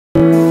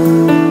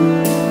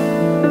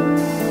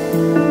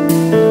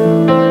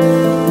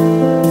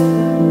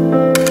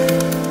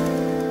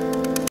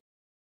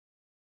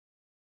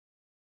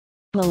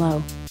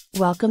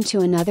Welcome to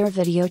another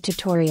video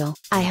tutorial.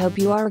 I hope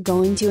you are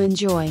going to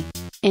enjoy.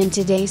 In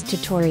today's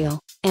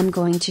tutorial, I'm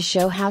going to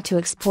show how to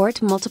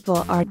export multiple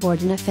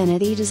artboard in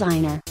Affinity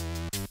Designer.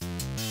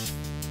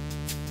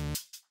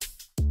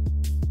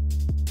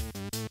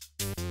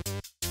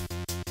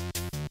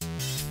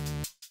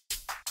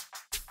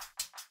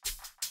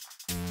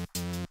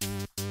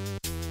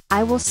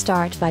 I will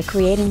start by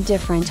creating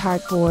different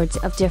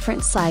artboards of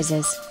different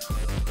sizes.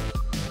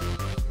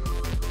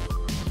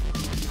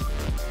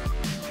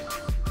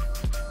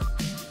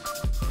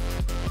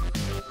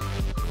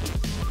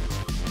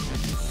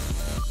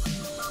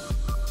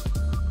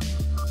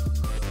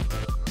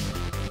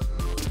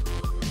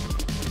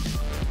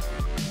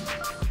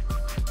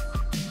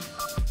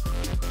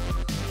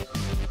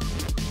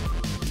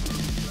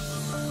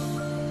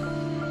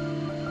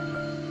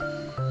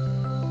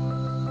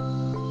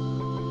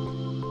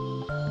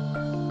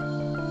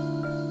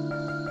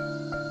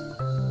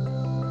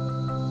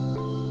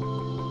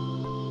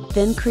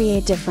 Then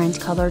create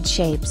different colored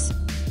shapes.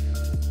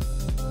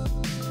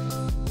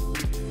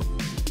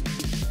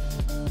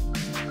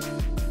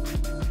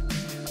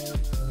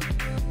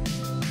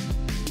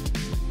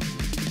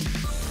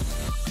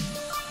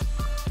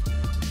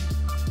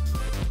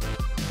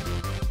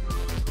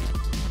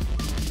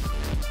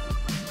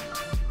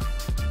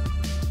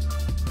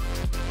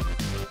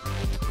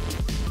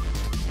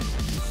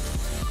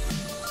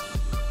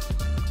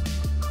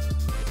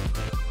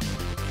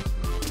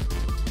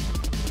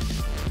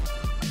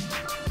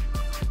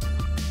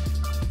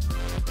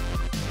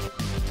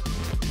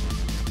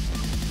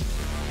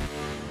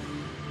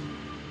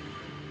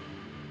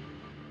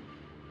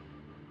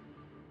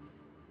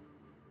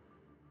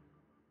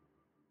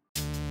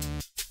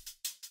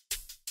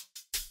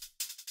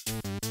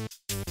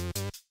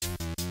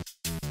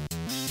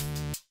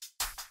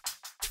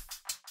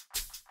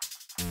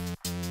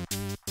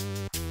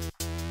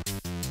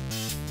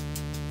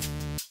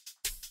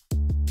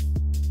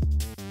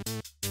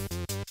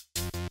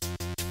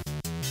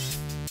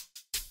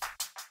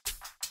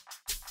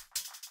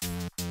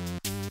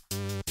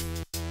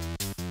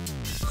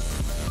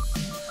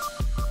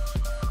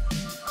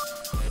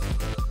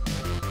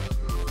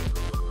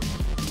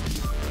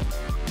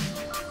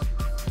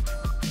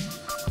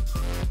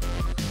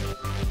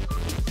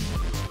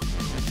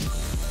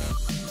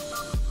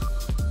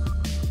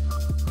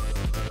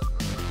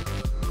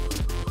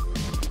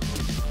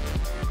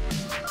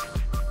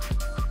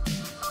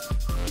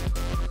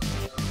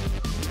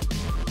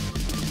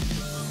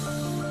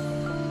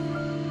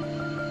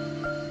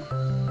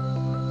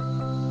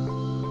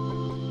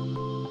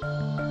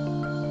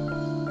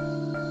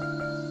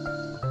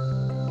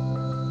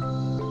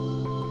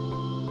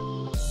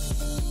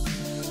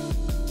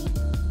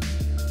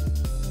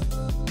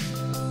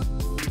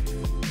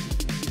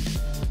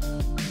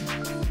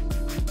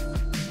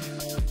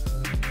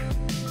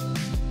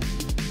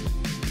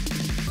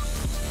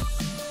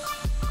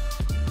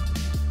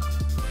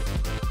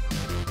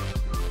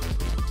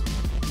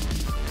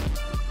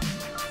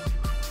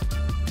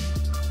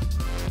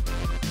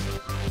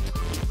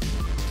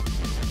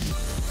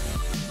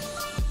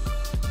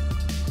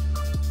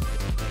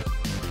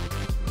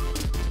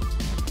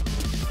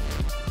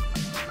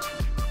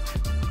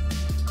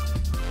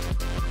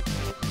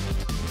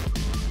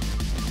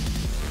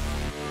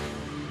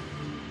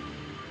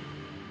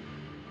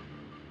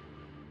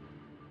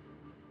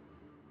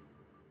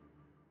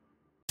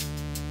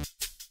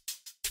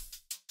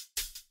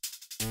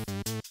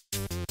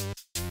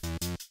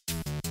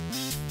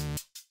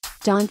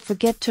 Don't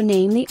forget to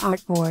name the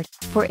artboard,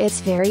 for it's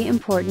very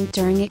important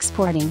during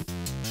exporting.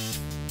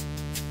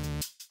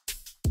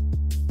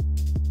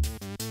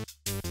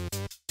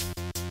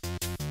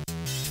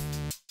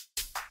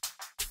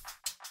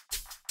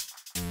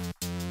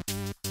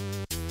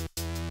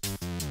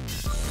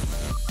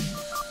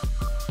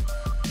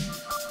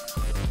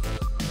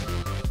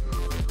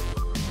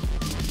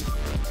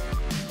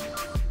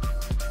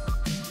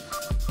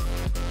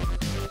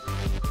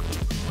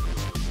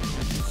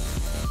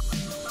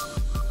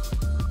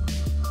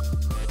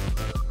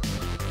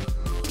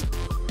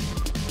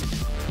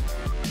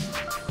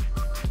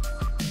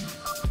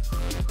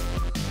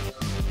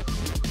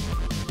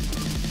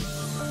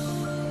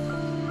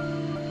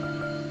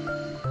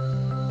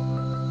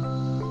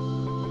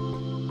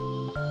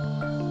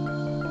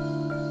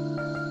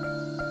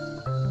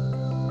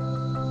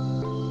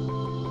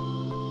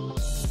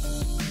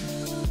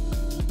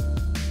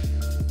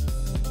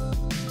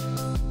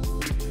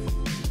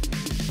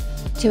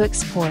 To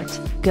export,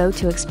 go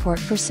to Export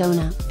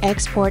Persona.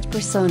 Export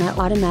Persona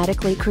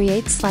automatically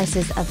creates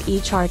slices of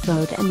each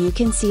artboard and you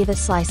can see the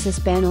slices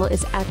panel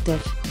is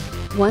active.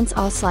 Once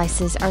all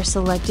slices are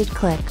selected,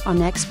 click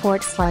on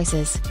Export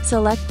Slices.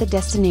 Select the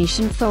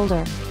destination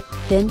folder.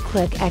 Then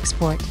click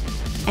Export.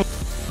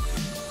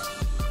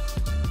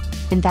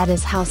 And that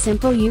is how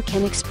simple you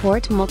can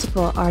export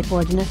multiple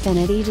artboard in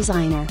Affinity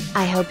Designer.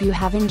 I hope you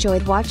have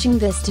enjoyed watching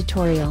this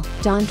tutorial.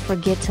 Don't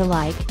forget to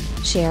like,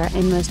 share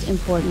and most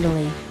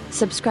importantly,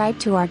 Subscribe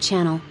to our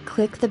channel,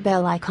 click the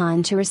bell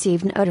icon to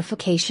receive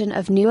notification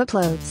of new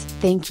uploads.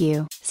 Thank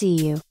you, see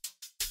you.